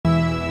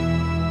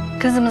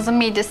Kızımızın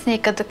midesini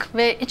yıkadık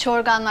ve iç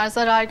organlar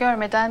zarar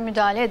görmeden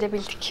müdahale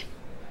edebildik.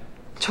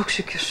 Çok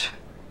şükür.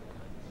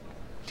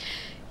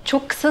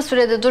 Çok kısa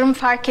sürede durum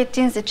fark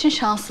ettiğiniz için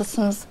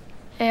şanslısınız.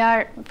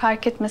 Eğer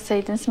fark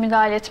etmeseydiniz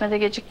müdahale etmede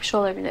gecikmiş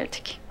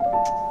olabilirdik.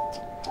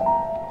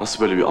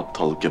 Nasıl böyle bir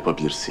aptallık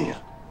yapabilirsin ya?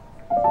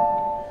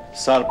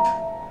 Sarp.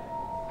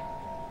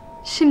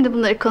 Şimdi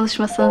bunları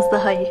konuşmasanız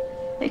daha iyi.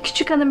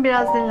 Küçük hanım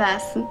biraz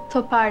dinlensin,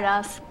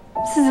 toparlansın.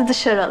 Sizi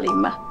dışarı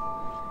alayım ben.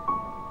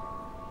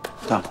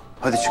 Tamam,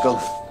 hadi çıkalım.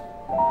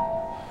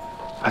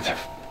 Hadi.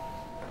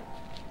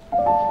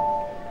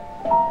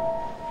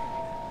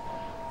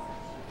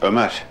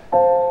 Ömer.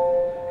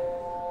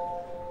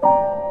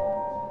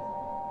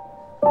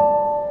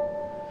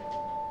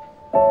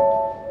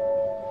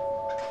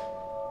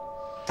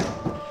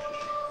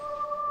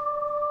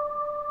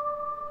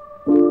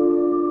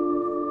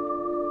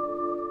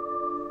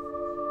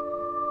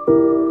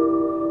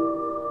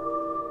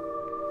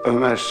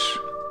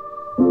 Ömer.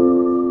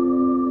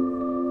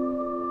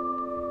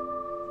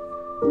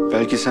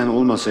 Belki sen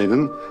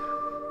olmasaydın...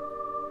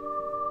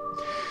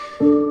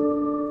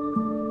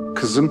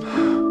 Kızım...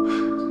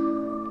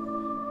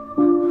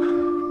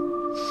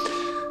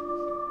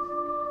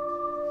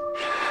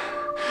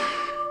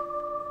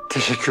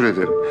 Teşekkür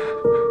ederim.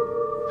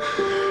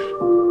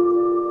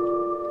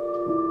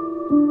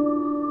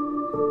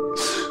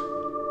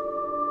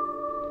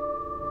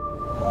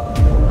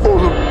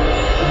 Oğlum.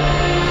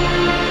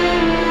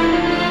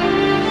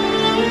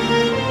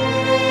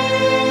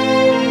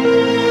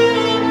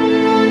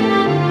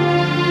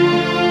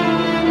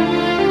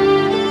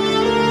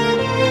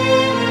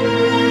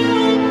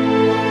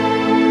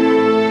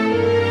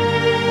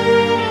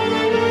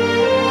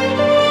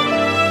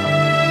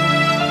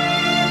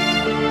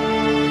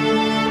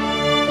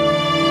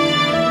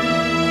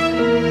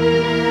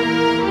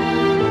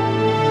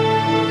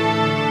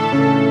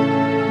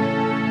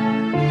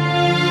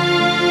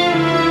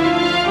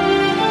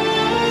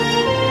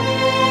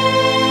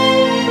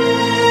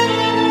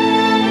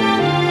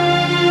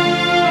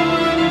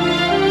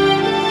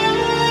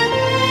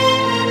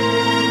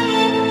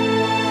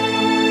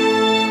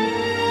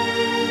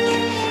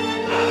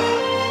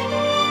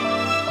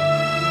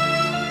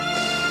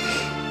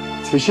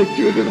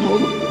 Teşekkür ederim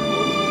oğlum.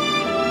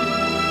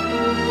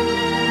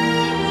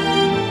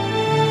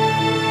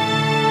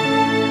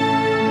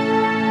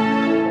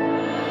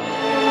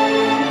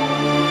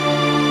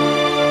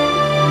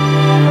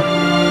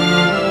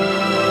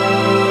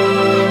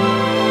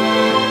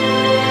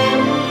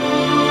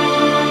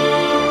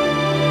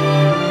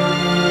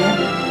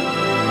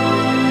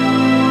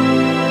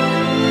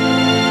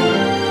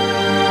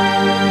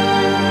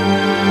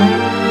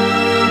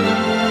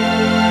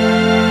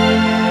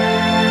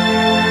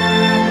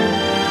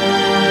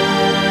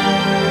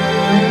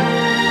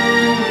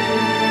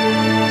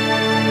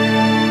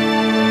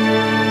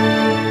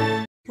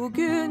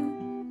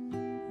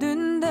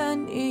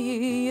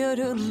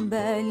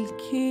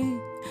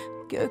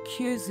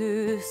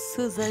 Gökyüzü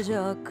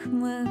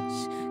sızacakmış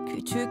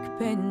küçük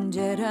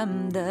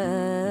penceremden.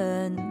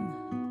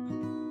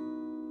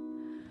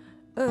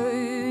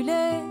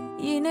 Öyle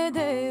yine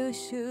de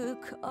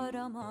ışık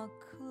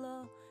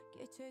aramakla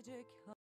geçecek.